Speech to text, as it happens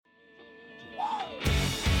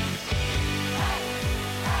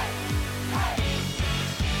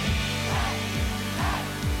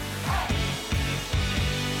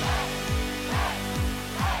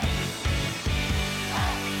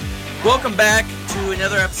Welcome back to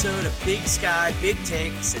another episode of Big Sky Big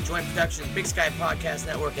Takes, a joint production of the Big Sky Podcast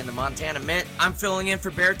Network and the Montana Mint. I'm filling in for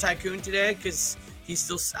Bear Tycoon today because he's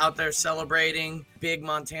still out there celebrating big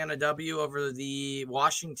Montana W over the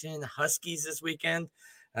Washington Huskies this weekend.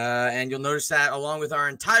 And you'll notice that along with our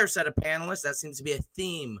entire set of panelists, that seems to be a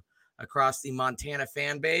theme across the Montana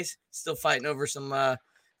fan base. Still fighting over some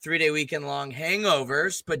 3-day weekend-long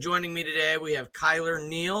hangovers. But joining me today, we have Kylor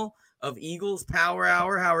Neale of Eagles Power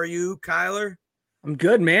Hour. How are you, Kylor? I'm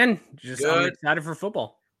good, man. Good. I'm excited for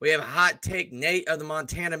football. We have Hot Take Nate of the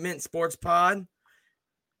Montana Mint Sports Pod.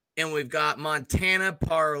 And we've got Montana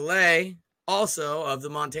Parlay, also of the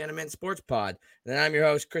Montana Mint Sports Pod. And then I'm your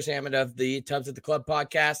host, Chris Hammond of the Tubs at the Club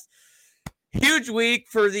podcast. Huge week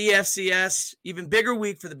for the FCS, even bigger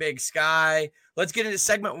week for the Big Sky. Let's get into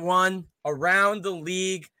segment one, around the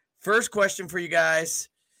league. First question for you guys.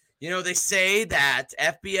 You know, they say that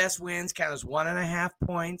FBS wins count as 1.5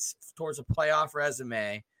 points towards a playoff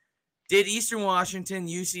resume. Did Eastern Washington,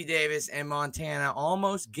 UC Davis, and Montana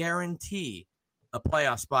almost guarantee a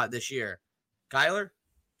playoff spot this year? Kylor?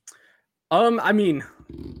 I mean,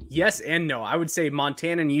 yes and no. I would say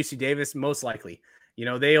Montana and UC Davis most likely. You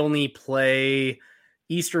know, they only play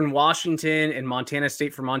Eastern Washington and Montana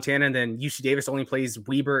State for Montana, and then UC Davis only plays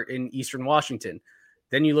Weber in Eastern Washington.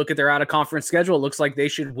 Then you look at their out-of-conference schedule, it looks like they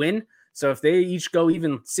should win. So if they each go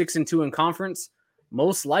even 6-2 in conference,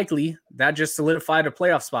 most likely that just solidified a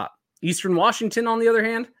playoff spot. Eastern Washington, on the other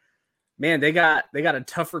hand, man, they got a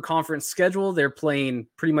tougher conference schedule. They're playing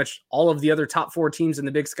pretty much all of the other top 4 teams in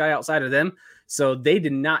the Big Sky outside of them. So they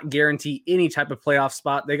did not guarantee any type of playoff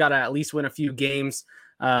spot. They got to at least win a few games.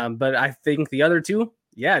 But I think the other two,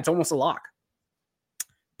 yeah, it's almost a lock.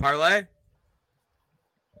 Parlay?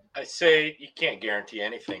 I say you can't guarantee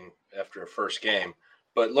anything after a first game,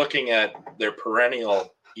 but looking at their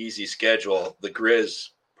perennial easy schedule, the Grizz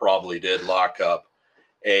probably did lock up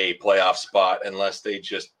a playoff spot unless they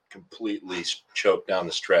just completely choked down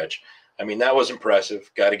the stretch. I mean, that was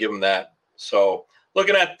impressive. Got to give them that. So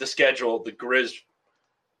looking at the schedule, the Grizz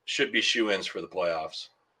should be shoo-ins for the playoffs.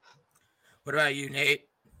 What about you, Nate?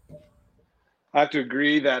 I have to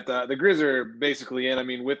agree that the Grizz are basically in. I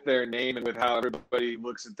mean, with their name and with how everybody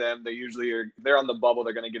looks at them, they usually they're on the bubble.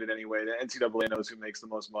 They're going to get it anyway. The NCAA knows who makes the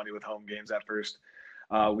most money with home games that first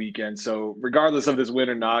weekend. So regardless of this win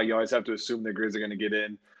or not, you always have to assume the Grizz are going to get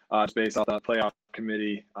in just based on the playoff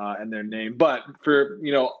committee and their name. But for,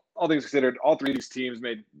 all things considered, all 3 of these teams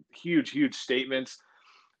made huge, huge statements.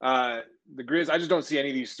 The Grizz, I just don't see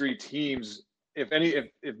any of these 3 teams.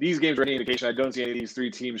 If these games are any indication, I don't see any of these 3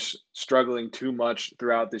 teams struggling too much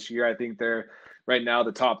throughout this year. I think they're right now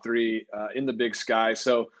the top 3 in the Big Sky.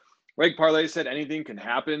 So like Parlay said, anything can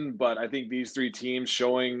happen, but I think these 3 teams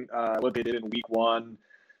showing what they did in week 1,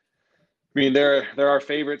 I mean, they're our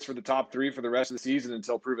favorites for the top 3 for the rest of the season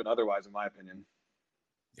until proven otherwise, in my opinion.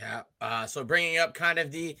 Yeah. So bringing up kind of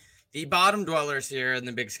the bottom dwellers here in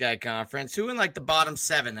the Big Sky Conference, who in like the bottom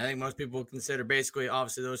 7, I think most people consider basically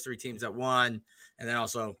obviously those 3 teams that won, and then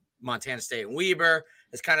also Montana State and Weber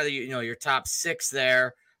is kind of the, your top 6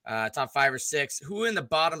 there, top 5 or 6. Who in the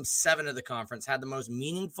bottom 7 of the conference had the most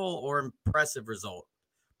meaningful or impressive result?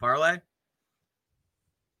 Parlay?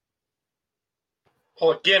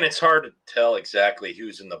 Well, again, it's hard to tell exactly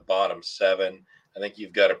who's in the bottom 7. I think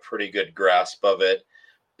you've got a pretty good grasp of it.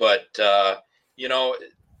 But,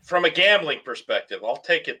 from a gambling perspective, I'll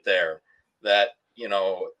take it there that,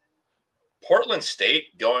 Portland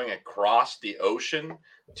State going across the ocean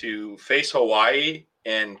to face Hawaii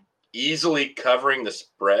and easily covering the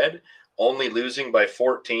spread, only losing by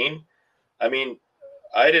 14. I mean,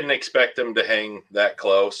 I didn't expect them to hang that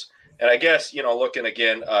close. And I guess, looking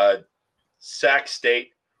again, Sac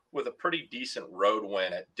State with a pretty decent road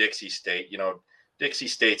win at Dixie State. Dixie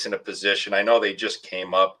State's in a position. I know they just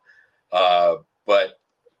came up, but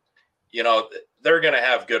they're going to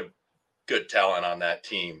have good talent on that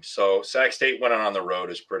team. So Sac State winning on the road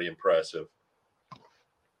is pretty impressive.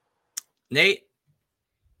 Nate?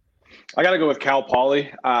 I got to go with Cal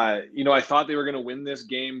Poly. I thought they were going to win this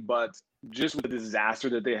game, but just with the disaster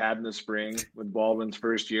that they had in the spring with Baldwin's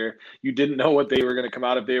first year, you didn't know what they were going to come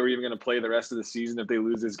out, if they were even going to play the rest of the season if they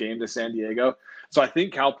lose this game to San Diego. So I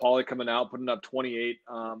think Cal Poly coming out, putting up 28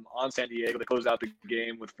 on San Diego. They closed out the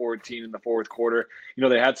game with 14 in the fourth quarter.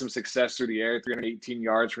 They had some success through the air, 318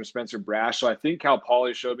 yards from Spencer Brash. So I think Cal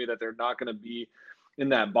Poly showed me that they're not going to be in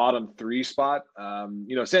that bottom 3 spot.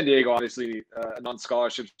 San Diego, obviously a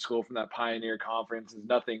non-scholarship school from that Pioneer Conference, is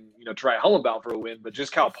nothing, to write home about for a win, but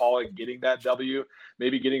just Cal Poly getting that W,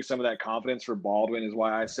 maybe getting some of that confidence for Baldwin is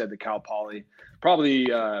why I said the Cal Poly. Probably,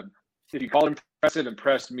 if you call them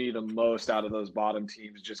impressed me the most out of those bottom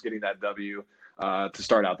teams, just getting that W to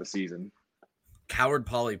start out the season. Coward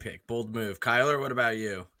Poly pick, bold move. Kylor, what about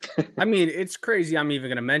you? I mean, it's crazy I'm even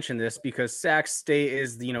going to mention this because Sac State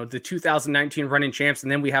is, the 2019 running champs,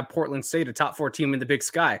 and then we have Portland State, a top 4 team in the Big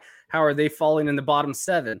Sky. How are they falling in the bottom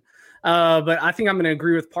 7? But I think I'm going to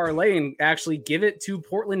agree with Parlay and actually give it to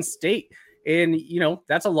Portland State. And,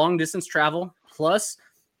 that's a long distance travel plus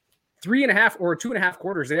 3.5 or 2.5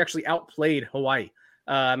 quarters. They actually outplayed Hawaii.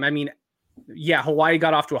 Hawaii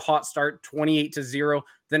got off to a hot start, 28-0.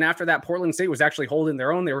 Then after that, Portland State was actually holding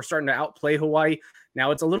their own. They were starting to outplay Hawaii.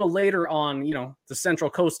 Now it's a little later on, the Central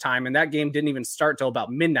Coast time, and that game didn't even start till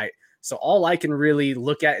about midnight. So all I can really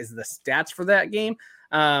look at is the stats for that game.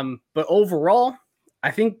 But overall, I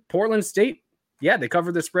think Portland State, they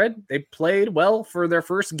covered the spread. They played well for their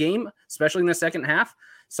first game, especially in the second half.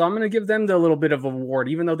 So I'm going to give them the little bit of award,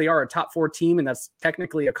 even though they are a top 4 team, and that's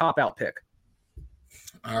technically a cop-out pick.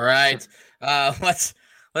 All right.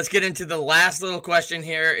 Let's get into the last little question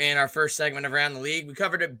here in our first segment of Around the League. We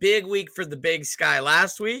covered a big week for the Big Sky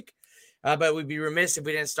last week, but we'd be remiss if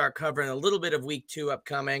we didn't start covering a little bit of week 2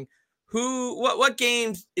 upcoming. What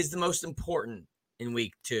games is the most important in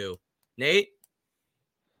week 2? Nate?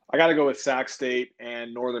 I got to go with Sac State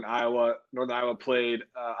and Northern Iowa. Northern Iowa played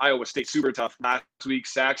Iowa State super tough last week.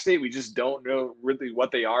 Sac State, we just don't know really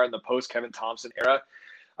what they are in the post-Kevin Thompson era.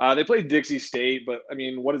 They played Dixie State, but I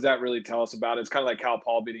mean, what does that really tell us about it? It's kind of like Cal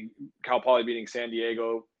Poly beating San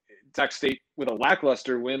Diego. Sac State with a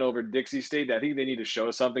lackluster win over Dixie State. I think they need to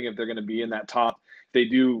show something if they're going to be in that top. If they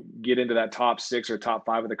do get into that top 6 or top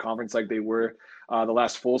 5 of the conference like they were the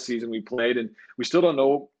last full season we played, and we still don't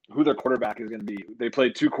know who their quarterback is going to be. They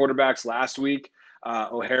played 2 quarterbacks last week,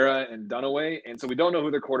 O'Hara and Dunaway, and so we don't know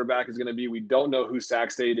who their quarterback is going to be. We don't know who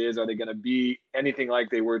Sac State is. Are they going to be anything like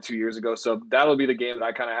they were 2 years ago? So that'll be the game that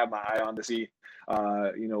I kind of have my eye on to see,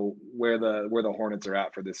 where the Hornets are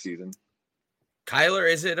at for this season.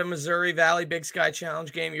 Kylor, is it a Missouri Valley Big Sky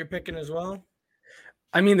Challenge game you're picking as well?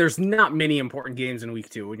 I mean, there's not many important games in week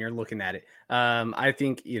 2 when you're looking at it. I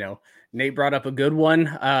think, Nate brought up a good one,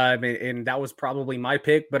 and that was probably my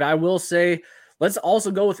pick. But I will say, let's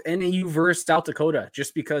also go with NAU versus South Dakota,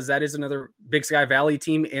 just because that is another Big Sky Valley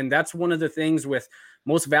team. And that's one of the things with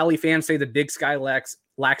most Valley fans say the Big Sky lacks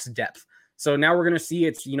depth. So now we're going to see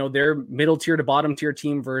it's, their middle tier to bottom tier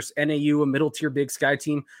team versus NAU, a middle tier Big Sky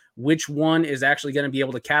team. Which one is actually going to be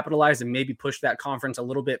able to capitalize and maybe push that conference a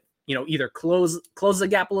little bit, either close the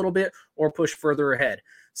gap a little bit or push further ahead.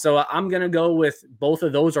 So I'm going to go with both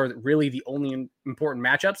of those are really the only important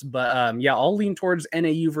matchups. But I'll lean towards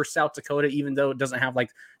NAU versus South Dakota, even though it doesn't have like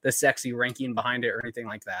the sexy ranking behind it or anything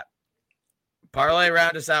like that. Parlay,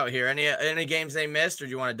 round us out here. Any games they missed, or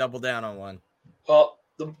do you want to double down on one? Well,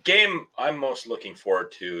 the game I'm most looking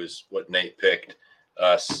forward to is what Nate picked,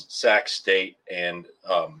 Sac State and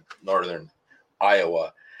Northern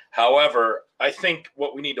Iowa. However, I think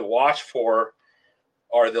what we need to watch for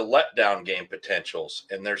are the letdown game potentials,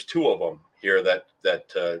 and there's 2 of them here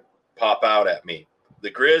that pop out at me.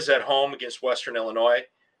 The Grizz at home against Western Illinois,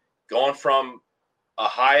 going from a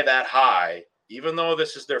high that high, even though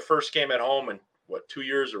this is their first game at home in 2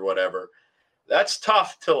 years or whatever, that's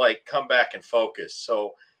tough to come back and focus.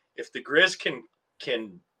 So if the Grizz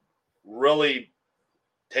can really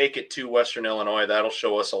take it to Western Illinois, that'll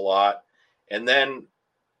show us a lot. And then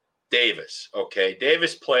Davis. Okay,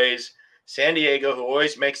 Davis plays San Diego, who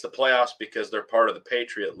always makes the playoffs because they're part of the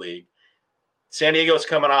Patriot League. San Diego's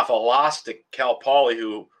coming off a loss to Cal Poly,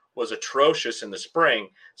 who was atrocious in the spring.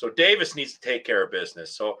 So Davis needs to take care of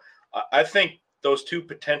business. So I think those 2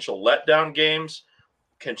 potential letdown games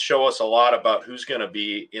can show us a lot about who's going to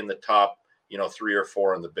be in the top, 3 or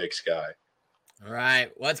 4 in the Big Sky. All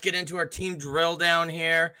right, let's get into our team drill down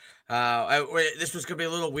here. This was going to be a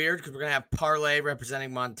little weird because we're going to have Parlay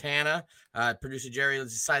representing Montana. Producer Jerry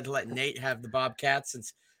decided to let Nate have the Bobcats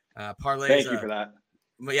since Parlay. Thank you for that.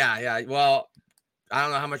 Yeah. Well, I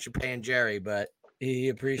don't know how much you're paying Jerry, but he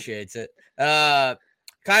appreciates it. Kylor,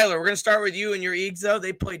 we're going to start with you and your Eags, though.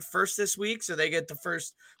 They played first this week, so they get the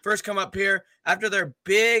first come up here. After their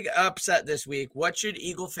big upset this week, what should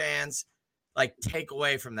Eagle fans take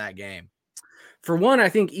away from that game? For one, I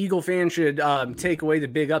think Eagle fans should take away the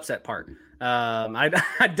big upset part.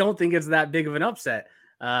 I don't think it's that big of an upset.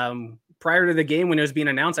 Prior to the game, when it was being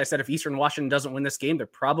announced, I said if Eastern Washington doesn't win this game, they're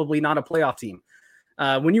probably not a playoff team.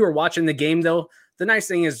 When you were watching the game, though, the nice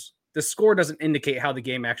thing is the score doesn't indicate how the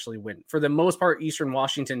game actually went. For the most part, Eastern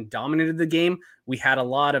Washington dominated the game. We had a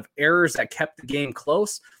lot of errors that kept the game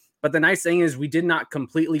close. But the nice thing is we did not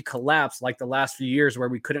completely collapse like the last few years where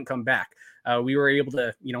we couldn't come back. We were able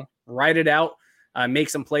to, ride it out. make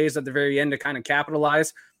some plays at the very end to kind of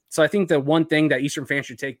capitalize. So I think the one thing that Eastern fans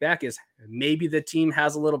should take back is maybe the team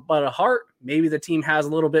has a little bit of heart. Maybe the team has a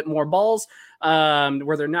little bit more balls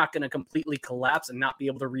where they're not going to completely collapse and not be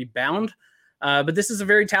able to rebound. But this is a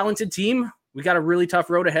very talented team. We got a really tough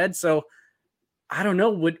road ahead. So I don't know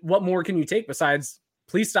what more can you take besides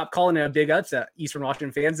please stop calling it a big upset, Eastern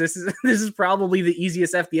Washington fans. This is probably the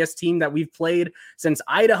easiest FBS team that we've played since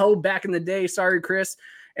Idaho back in the day. Sorry, Chris.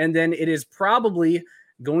 And then it is probably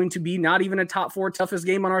going to be not even a top 4 toughest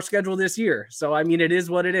game on our schedule this year. So, I mean, it is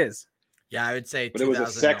what it is. Yeah, I would say. But it was a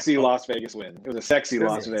sexy Las Vegas win. It was a sexy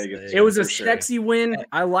Las Vegas. It was a sexy win.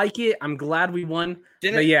 I like it. I'm glad we won.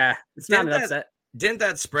 But yeah, it's not an upset. Didn't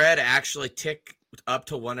that spread actually tick up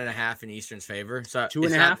to 1.5 in Eastern's favor? So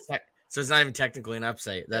 2.5. So it's not even technically an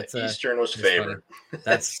upset. That's Eastern was favored.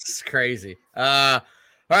 That's crazy. All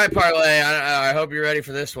right, Parlay. I hope you're ready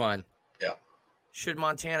for this one. Yeah. Should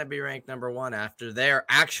Montana be ranked number 1 after their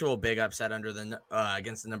actual big upset under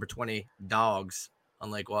against the number 20 Dogs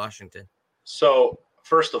on Lake Washington? So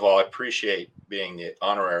first of all, I appreciate being the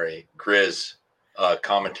honorary Grizz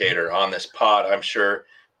commentator on this pod. I'm sure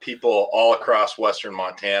people all across Western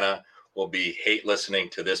Montana will be hate listening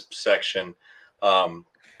to this section.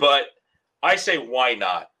 But I say, why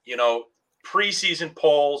not? You know, preseason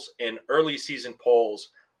polls and early season polls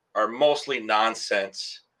are mostly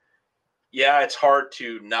nonsense. Yeah, it's hard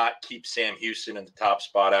to not keep Sam Houston in the top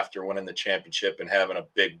spot after winning the championship and having a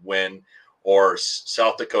big win, or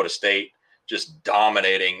South Dakota State just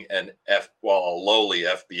dominating a lowly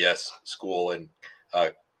FBS school in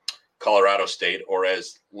Colorado State, or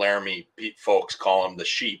as Laramie folks call them, the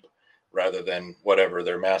Sheep, rather than whatever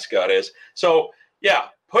their mascot is. So, yeah,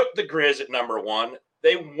 put the Grizz at number 1.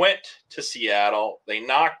 They went to Seattle. They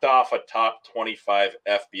knocked off a top 25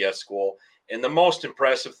 FBS school. And the most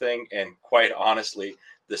impressive thing, and quite honestly,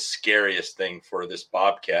 the scariest thing for this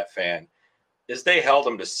Bobcat fan, is they held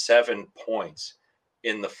them to 7 points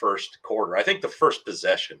in the first quarter. I think the first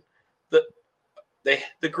possession. The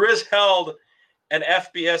Grizz held an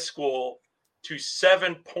FBS school to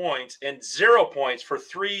 7 points and 0 points for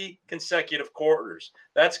 3 consecutive quarters.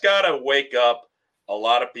 That's got to wake up a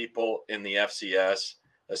lot of people in the FCS,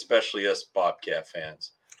 especially us Bobcat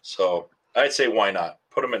fans. So I'd say, why not?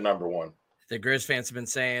 Put them at number 1. The Grizz fans have been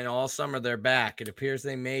saying all summer they're back. It appears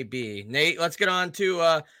they may be. Nate, let's get on to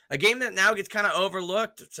a game that now gets kind of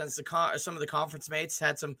overlooked since some of the conference mates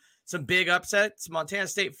had some big upsets. Montana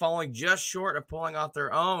State falling just short of pulling off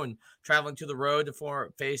their own, traveling to the road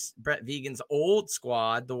to face Brett Vigen's old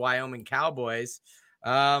squad, the Wyoming Cowboys.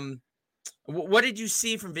 What did you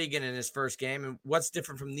see from Vigen in his first game, and what's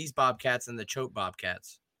different from these Bobcats and the Choate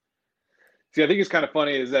Bobcats? See, I think it's kind of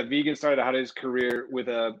funny is that Vigen started out his career with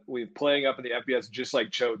playing up in the FBS just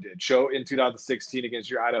like Choate did. Choate in 2016 against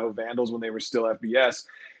your Idaho Vandals when they were still FBS.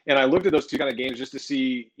 And I looked at those two kind of games just to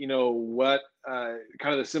see, what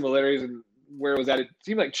kind of the similarities and where it was at. It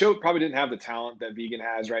seemed like Choate probably didn't have the talent that Vigen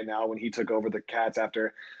has right now when he took over the Cats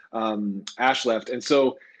after Ash left. And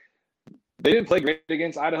so they didn't play great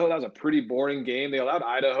against Idaho. That was a pretty boring game. They allowed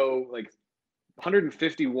Idaho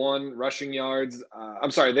 151 rushing yards.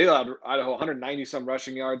 They allowed Idaho 190 some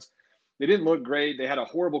rushing yards. They didn't look great. They had a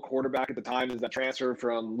horrible quarterback at the time, as that transfer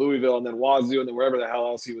from Louisville and then Wazoo and then wherever the hell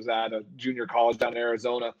else he was at, a junior college down in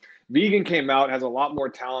Arizona. Vigen came out, has a lot more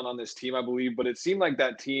talent on this team, I believe, but it seemed like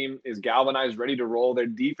that team is galvanized, ready to roll. Their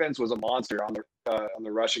defense was a monster on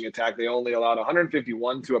the rushing attack. They only allowed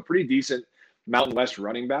 151 to a pretty decent Mountain West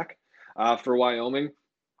running back for Wyoming.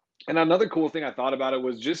 And another cool thing I thought about it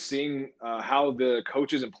was just seeing how the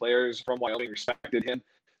coaches and players from Wyoming respected him.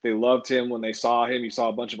 They loved him when they saw him. You saw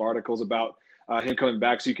a bunch of articles about him coming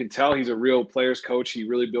back. So you can tell he's a real players coach. He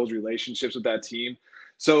really builds relationships with that team.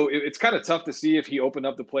 So it's kind of tough to see if he opened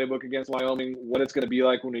up the playbook against Wyoming, what it's going to be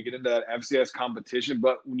like when we get into that FCS competition.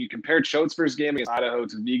 But when you compare Choate's first game against Idaho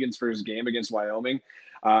to Vigen's first game against Wyoming,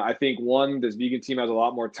 I think, 1, this Vigen team has a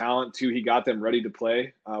lot more talent. 2, he got them ready to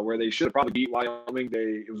play where they should have probably beat Wyoming.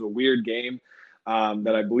 It was a weird game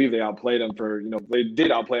that I believe they outplayed them for, they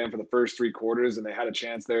did outplay them for the first 3 quarters, and they had a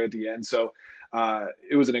chance there at the end. So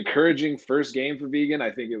it was an encouraging first game for Vigen.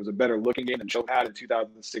 I think it was a better looking game than Choate had in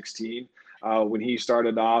 2016 when he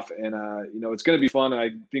started off. And, it's going to be fun. And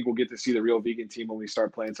I think we'll get to see the real Vigen team when we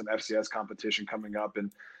start playing some FCS competition coming up.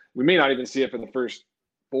 And we may not even see it for the first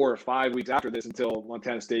 4 or 5 weeks after this until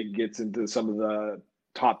Montana State gets into some of the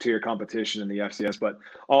top tier competition in the FCS. But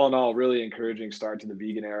all in all, really encouraging start to the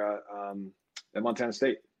Vigen era at Montana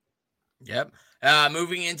State. Yep.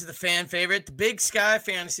 Moving into the fan favorite, the Big Sky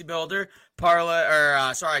Fantasy Builder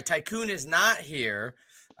Tycoon is not here.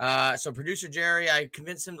 So producer Jerry, I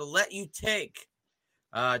convinced him to let you take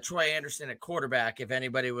Troy Anderson at quarterback, if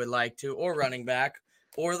anybody would like to, or running back,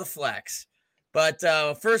 or the flex. But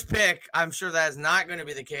first pick, I'm sure that is not going to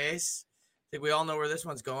be the case. I think we all know where this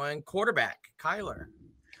one's going. Quarterback, Kylor.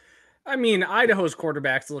 I mean, Idaho's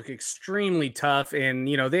quarterbacks look extremely tough, and,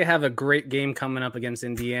 they have a great game coming up against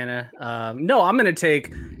Indiana. No, I'm going to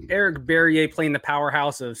take Eric Berrier playing the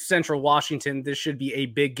powerhouse of Central Washington. This should be a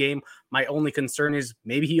big game. My only concern is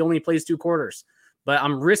maybe he only plays 2 quarters, but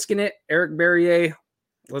I'm risking it. Eric Berrier,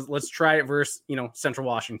 let's try it versus, Central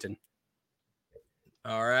Washington.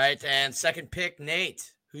 All right, and second pick,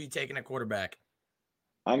 Nate. Who are you taking at quarterback?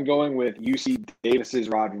 I'm going with UC Davis's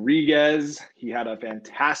Rodriguez. He had a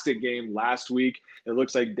fantastic game last week. It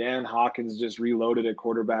looks like Dan Hawkins just reloaded at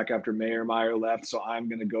quarterback after Meyer left, so I'm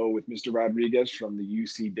going to go with Mr. Rodriguez from the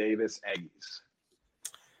UC Davis Aggies.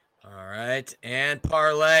 All right, and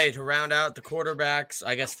parlay to round out the quarterbacks,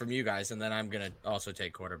 I guess, from you guys, and then I'm going to also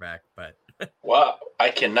take quarterback. But wow,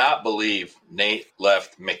 I cannot believe Nate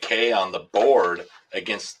left McKay on the board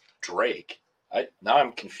against Drake. Now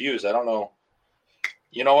I'm confused. I don't know.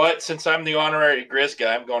 You know what? Since I'm the honorary Grizz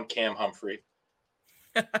guy, I'm going Cam Humphrey.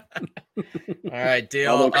 All right,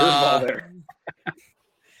 deal.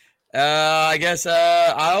 I guess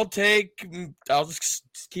I'll just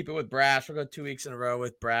keep it with Brash. We'll go 2 weeks in a row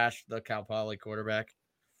with Brash, the Cal Poly quarterback.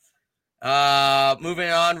 Moving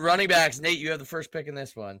on, running backs. Nate, you have the first pick in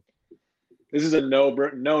this one. This is a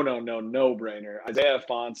no-brainer. Isaiah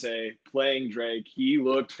Ifanse playing Drake. He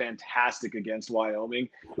looked fantastic against Wyoming.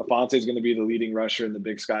 Ifanse is going to be the leading rusher in the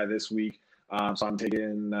Big Sky this week. So I'm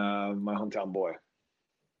taking my hometown boy.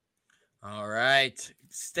 All right.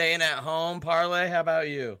 Staying at home, parlay. How about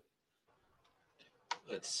you?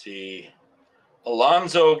 Let's see.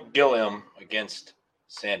 Alonzo Gilliam against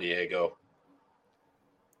San Diego.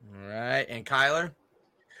 All right. And Kylor?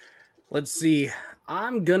 Let's see.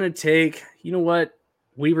 I'm going to take, you know what?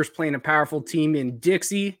 Weber's playing a powerful team in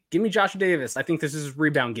Dixie. Give me Josh Davis. I think this is a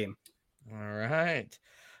rebound game. All right.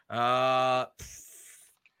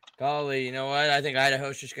 Golly, you know what? I think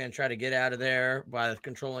Idaho's just going to try to get out of there by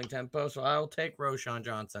controlling tempo, so I'll take Roshan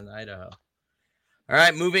Johnson, Idaho. All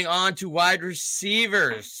right, moving on to wide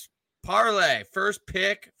receivers. Parlay, first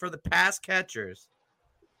pick for the pass catchers.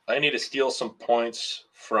 I need to steal some points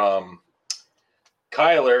from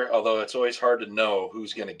Kylor, although it's always hard to know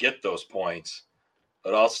who's going to get those points.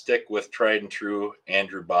 But I'll stick with tried and true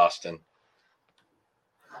Andrew Boston.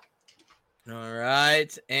 All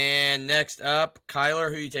right. And next up, Kylor,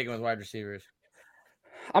 who are you taking with wide receivers?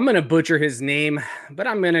 I'm going to butcher his name, but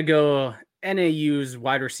I'm going to go NAU's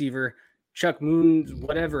wide receiver, Chuck Moons,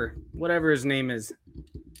 whatever his name is.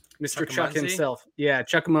 Mr. Chuck himself. Yeah,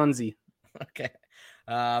 Chuck Munzie. Okay.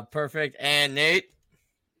 Perfect. And Nate?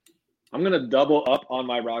 I'm going to double up on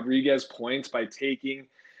my Rodriguez points by taking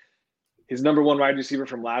his number 1 wide receiver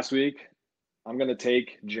from last week. I'm going to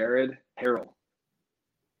take Jared Harrell.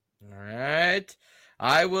 All right.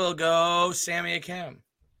 I will go Sammy Akem.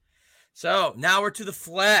 So now we're to the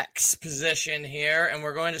flex position here, and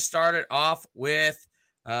we're going to start it off with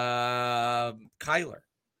Kylor.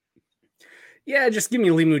 Yeah, just give me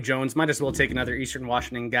Limu Jones. Might as well take another Eastern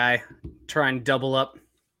Washington guy. Try and double up.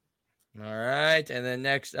 All right. And then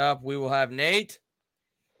next up, we will have Nate.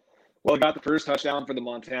 Well, I got the first touchdown for the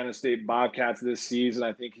Montana State Bobcats this season.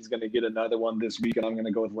 I think he's going to get another one this week, and I'm going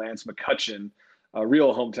to go with Lance McCutcheon, a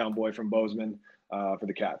real hometown boy from Bozeman, for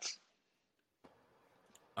the Cats.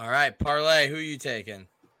 All right. Parlay, who are you taking?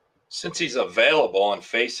 Since he's available and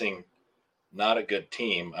facing not a good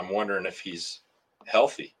team, I'm wondering if he's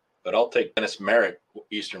healthy. But I'll take Dennis Merritt,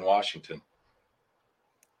 Eastern Washington.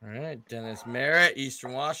 All right, Dennis Merritt,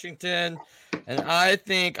 Eastern Washington. And I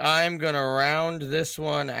think I'm going to round this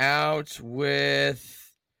one out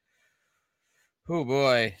with, oh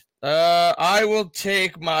boy. I will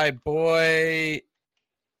take my boy,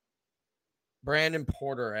 Brandon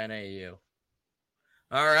Porter, NAU.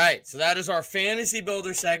 All right, so that is our fantasy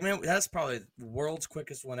builder segment. That's probably the world's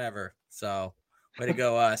quickest one ever. So way to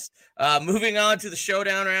go, us. Moving on to the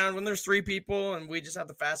showdown round. When there's 3 people and we just have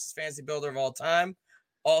the fastest fantasy builder of all time,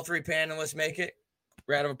 all 3 panelists make it.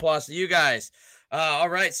 Round of applause to you guys. All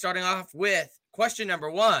right, starting off with question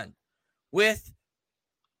number 1. With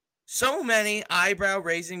so many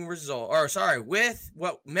eyebrow-raising results, with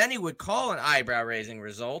what many would call an eyebrow-raising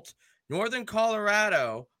result, Northern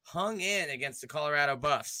Colorado hung in against the Colorado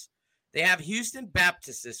Buffs. They have Houston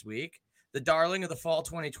Baptist this week, the darling of the fall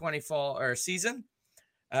 2020 season.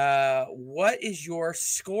 What is your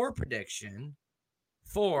score prediction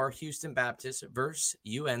for Houston Baptist versus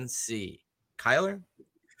UNC? Kylor?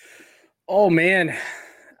 Oh, man.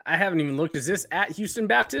 I haven't even looked. Is this at Houston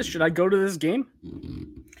Baptist? Should I go to this game?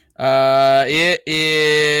 It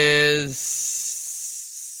is.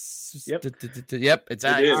 Yep. Yep. It's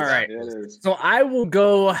at. It is. All right. It is. So I will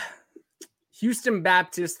go Houston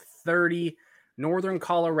Baptist 30, Northern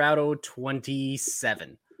Colorado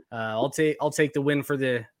 27. I'll take the win for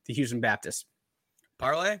the Houston Baptist.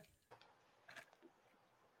 Parlay.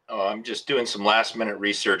 Oh, I'm just doing some last minute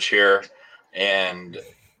research here, and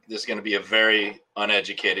this is going to be a very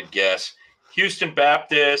uneducated guess. Houston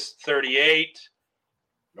Baptist 38,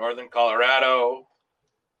 Northern Colorado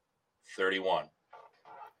 31.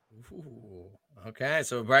 Ooh, okay,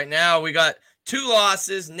 so right now we got 2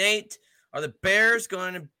 losses. Nate, are the Bears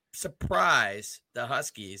going to surprise the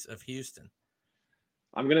Huskies of Houston?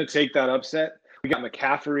 I'm going to take that upset. We got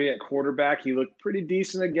McCaffrey at quarterback. He looked pretty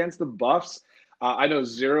decent against the Buffs. I know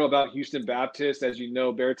zero about Houston Baptist. As you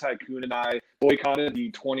know, Bear Tycoon and I boycotted the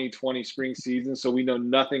 2020 spring season, so we know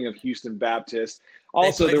nothing of Houston Baptist.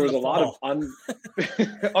 Also, there was a lot of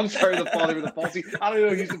I'm sorry, the fall. They were the fall season. I don't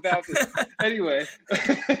know Houston Baptist. Anyway,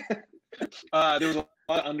 there was a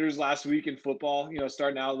lot of unders last week in football.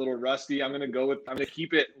 Starting out a little rusty. I'm going to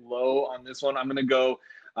keep it low on this one. I'm going to go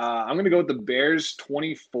with the Bears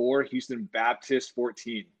 24, Houston Baptist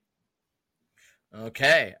 14.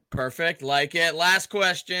 Okay, perfect. Like it. Last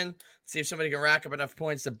question. Let's see if somebody can rack up enough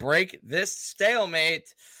points to break this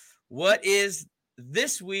stalemate. What is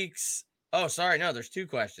this week's? Oh, sorry. No, there's 2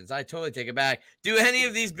 questions. I totally take it back. Do any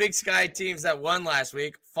of these Big Sky teams that won last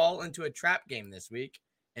week fall into a trap game this week?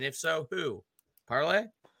 And if so, who? Parlay?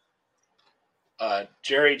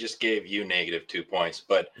 Jerry just gave you -2 points,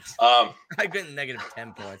 but I've been negative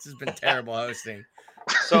 10 points. This has been terrible hosting.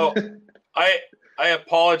 So I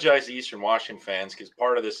apologize to Eastern Washington fans because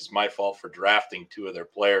part of this is my fault for drafting 2 of their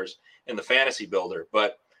players in the fantasy builder.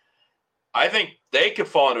 But I think they could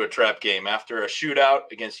fall into a trap game after a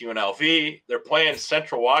shootout against UNLV. They're playing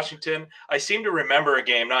Central Washington. I seem to remember a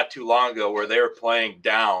game not too long ago where they were playing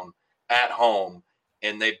down at home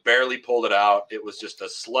and they barely pulled it out. It was just a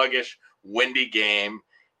sluggish, windy game.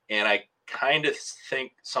 And I kind of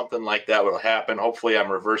think something like that will happen. Hopefully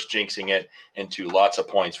I'm reverse jinxing it into lots of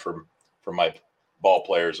points for my ball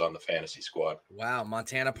players on the fantasy squad. Wow,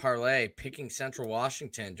 Montana Parlay picking Central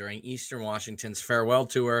Washington during Eastern Washington's farewell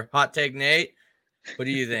tour. Hot take, Nate. What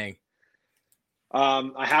do you think?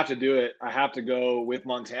 I have to do it. I have to go with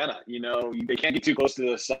Montana. They can't get too close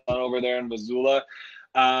to the sun over there in Missoula.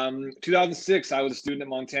 2006, I was a student at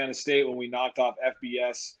Montana State when we knocked off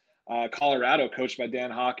FBS Colorado, coached by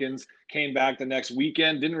Dan Hawkins. Came back the next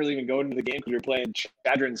weekend. Didn't really even go into the game because we were playing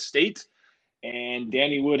Chadron State. And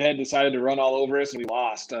Danny Woodhead decided to run all over us, and we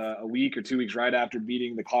lost a week or 2 weeks right after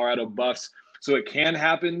beating the Colorado Buffs. So it can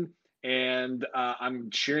happen, and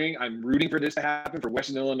I'm rooting for this to happen, for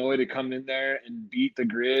Western Illinois to come in there and beat the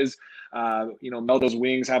Grizz, melt those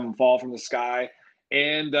wings, have them fall from the sky.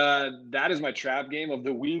 And that is my trap game of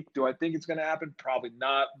the week. Do I think it's going to happen? Probably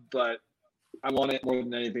not, but I want it more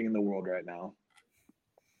than anything in the world right now.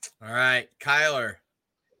 All right, Kylor,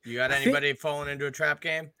 you got anybody falling into a trap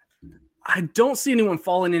game? I don't see anyone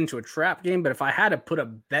falling into a trap game, but if I had to put a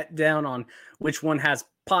bet down on which one has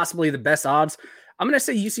possibly the best odds, I'm going to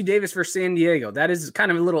say UC Davis versus San Diego. That is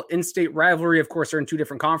kind of a little in-state rivalry. Of course, they're in 2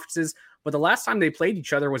 different conferences, but the last time they played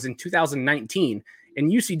each other was in 2019,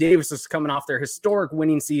 and UC Davis was coming off their historic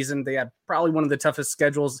winning season. They had probably one of the toughest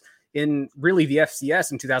schedules in really the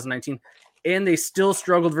FCS in 2019, and they still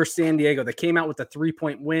struggled versus San Diego. They came out with a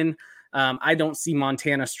 3-point win. I don't see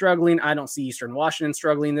Montana struggling. I don't see Eastern Washington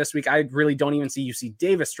struggling this week. I really don't even see UC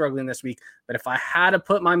Davis struggling this week. But if I had to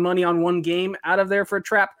put my money on one game out of there for a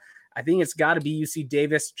trap, I think it's got to be UC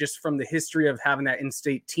Davis, just from the history of having that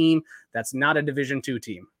in-state team that's not a Division II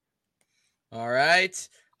team. All right.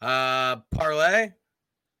 Parlay.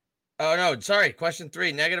 Oh, no, sorry. Question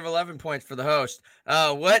 3, negative 11 points for the host.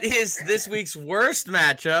 What is this week's worst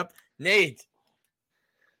matchup? Nate.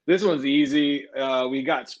 This one's easy. We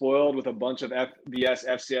got spoiled with a bunch of FBS,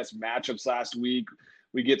 FCS matchups last week.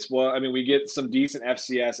 We get spoiled. I mean, we get some decent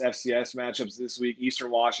FCS matchups this week. Eastern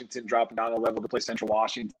Washington dropping down a level to play Central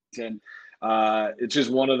Washington. It's just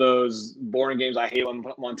one of those boring games. I hate when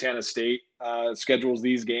Montana State schedules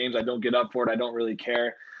these games. I don't get up for it. I don't really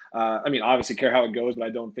care. Obviously care how it goes, but I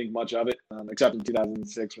don't think much of it, except in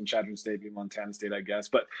 2006 when Chadron State beat Montana State, I guess.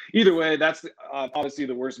 But either way, that's obviously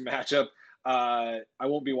the worst matchup. I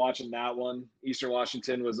won't be watching that one. Eastern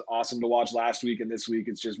Washington was awesome to watch last week, and this week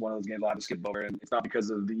it's just one of those games I'll have to skip over. And it's not because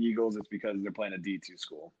of the Eagles, it's because they're playing a D2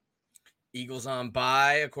 school. Eagles on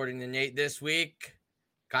bye, according to Nate this week.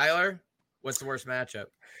 Kylor, what's the worst matchup?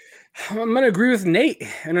 I'm going to agree with Nate.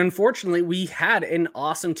 And unfortunately, we had an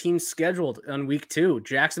awesome team scheduled on week 2.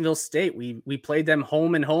 Jacksonville State, we played them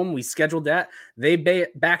home and home. We scheduled that. They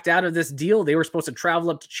backed out of this deal. They were supposed to travel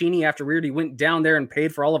up to Cheney after we already went down there and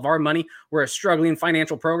paid for all of our money. We're a struggling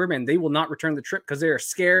financial program, and they will not return the trip because they are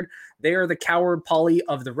scared. They are the coward Polly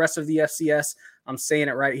of the rest of the FCS. I'm saying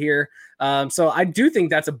it right here. So I do think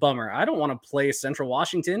that's a bummer. I don't want to play Central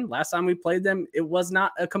Washington. Last time we played them, it was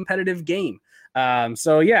not a competitive game.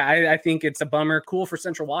 So yeah, I think it's a bummer. Cool for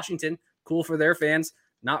Central Washington, cool for their fans,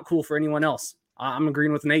 not cool for anyone else. I'm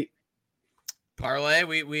agreeing with Nate. Parlay,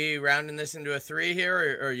 we rounding this into a 3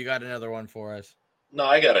 here, or you got another one for us? No,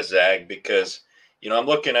 I got a zag because, I'm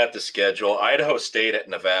looking at the schedule. Idaho State at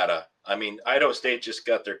Nevada. I mean, Idaho State just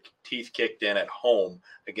got their teeth kicked in at home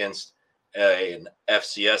against an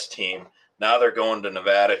FCS team. Now they're going to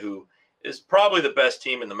Nevada, who is probably the best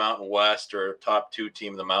team in the Mountain West, or top 2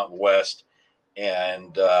 team in the Mountain West.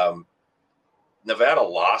 And Nevada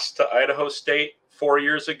lost to Idaho State 4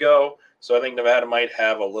 years ago. So I think Nevada might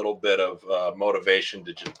have a little bit of motivation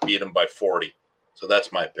to just beat them by 40. So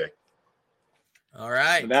that's my pick. All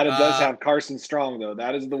right. Nevada does have Carson Strong, though.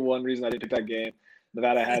 That is the one reason I didn't pick that game.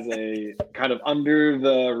 Nevada has a kind of under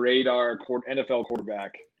the radar NFL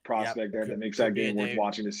quarterback prospect there that makes that game worth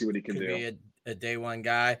watching to see what he can do. Be a day one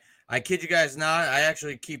guy. I kid you guys not. I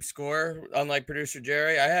actually keep score, unlike producer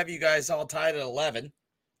Jerry. I have you guys all tied at 11.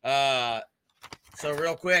 So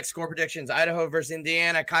real quick, score predictions: Idaho versus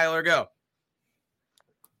Indiana. Kylor, go.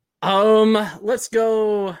 Let's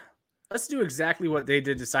go. Let's do exactly what they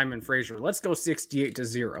did to Simon Fraser. Let's go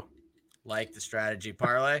 68-0. Like the strategy.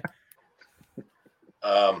 Parlay.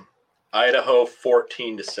 Idaho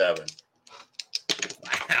 14-7.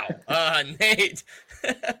 Wow. Nate.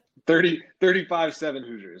 35-7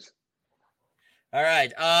 Hoosiers. All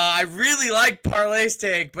right. I really like Parlay's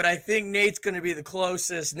take, but I think Nate's going to be the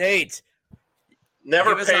closest. Nate.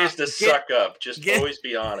 Never pays to suck up. Just always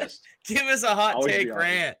be honest. Give us a hot always take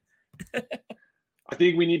rant. I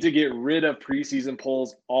think we need to get rid of preseason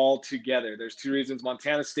polls altogether. There's 2 reasons.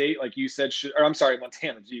 Montana State, like you said,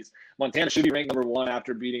 Montana should be ranked number 1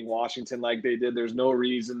 after beating Washington like they did. There's no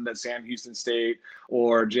reason that Sam Houston State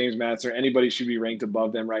or James Madison or anybody should be ranked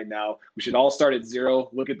above them right now. We should all start at 0,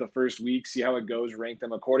 look at the first week, see how it goes, rank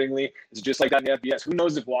them accordingly. It's just like that in the FBS. Who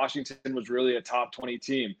knows if Washington was really a top 20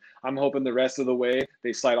 team? I'm hoping the rest of the way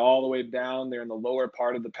they slide all the way down. They're in the lower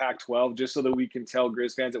part of the Pac-12 just so that we can tell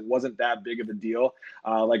Grizz fans it wasn't that big of a deal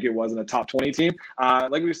like it was in a top 20 team.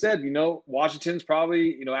 Like we said, Washington's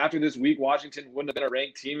probably, after this week, Washington wouldn't have been a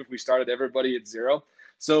ranked team if we started everybody at 0.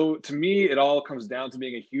 So to me, it all comes down to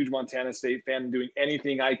being a huge Montana State fan and doing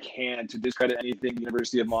anything I can to discredit anything the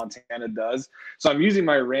University of Montana does. So I'm using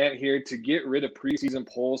my rant here to get rid of preseason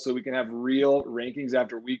polls so we can have real rankings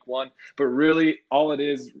after week 1. But really, all it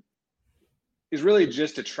is really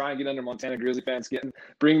just to try and get under Montana Grizzly fans,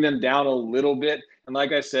 bring them down a little bit. And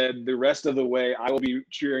like I said, the rest of the way, I will be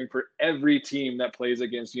cheering for every team that plays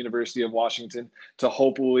against University of Washington to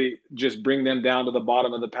hopefully just bring them down to the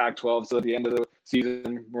bottom of the Pac-12. So at the end of the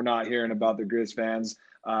season, we're not hearing about the Grizz fans,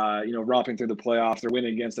 romping through the playoffs. They're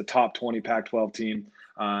winning against a top 20 Pac-12 team.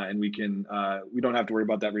 And we don't have to worry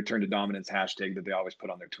about that return to dominance hashtag that they always put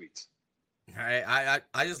on their tweets. All right.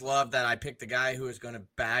 I just love that I picked the guy who is going to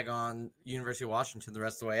bag on University of Washington the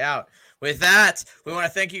rest of the way out. With that, we want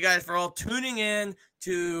to thank you guys for all tuning in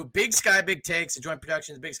to Big Sky Big Takes, the joint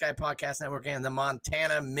production of the Big Sky Podcast Network and the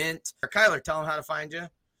Montana Mint. Kylor, tell them how to find you.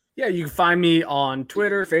 Yeah, you can find me on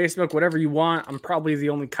Twitter, Facebook, whatever you want. I'm probably the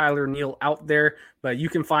only Kylor Neale out there, but you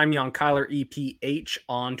can find me on Kylor EPH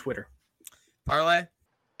on Twitter. Parlay?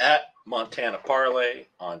 At Montana Parlay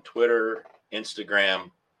on Twitter,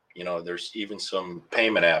 Instagram. There's even some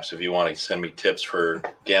payment apps if you want to send me tips for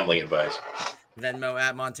gambling advice. Venmo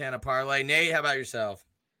at Montana Parlay. Nate, how about yourself?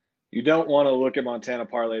 You don't want to look at Montana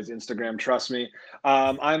Parlay's Instagram. Trust me.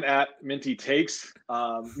 I'm at Minty Takes,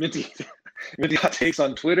 Minty Hot Takes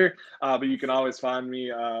on Twitter. But you can always find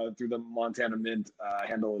me through the Montana Mint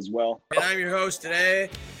handle as well. And I'm your host today,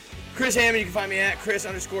 Chris Hammond. You can find me at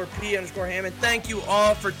Chris_P_Hammond. Thank you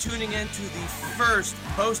all for tuning in to the first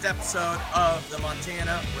post episode of the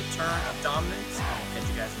Montana Return of Dominance. I'll catch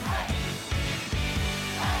you guys in the next one.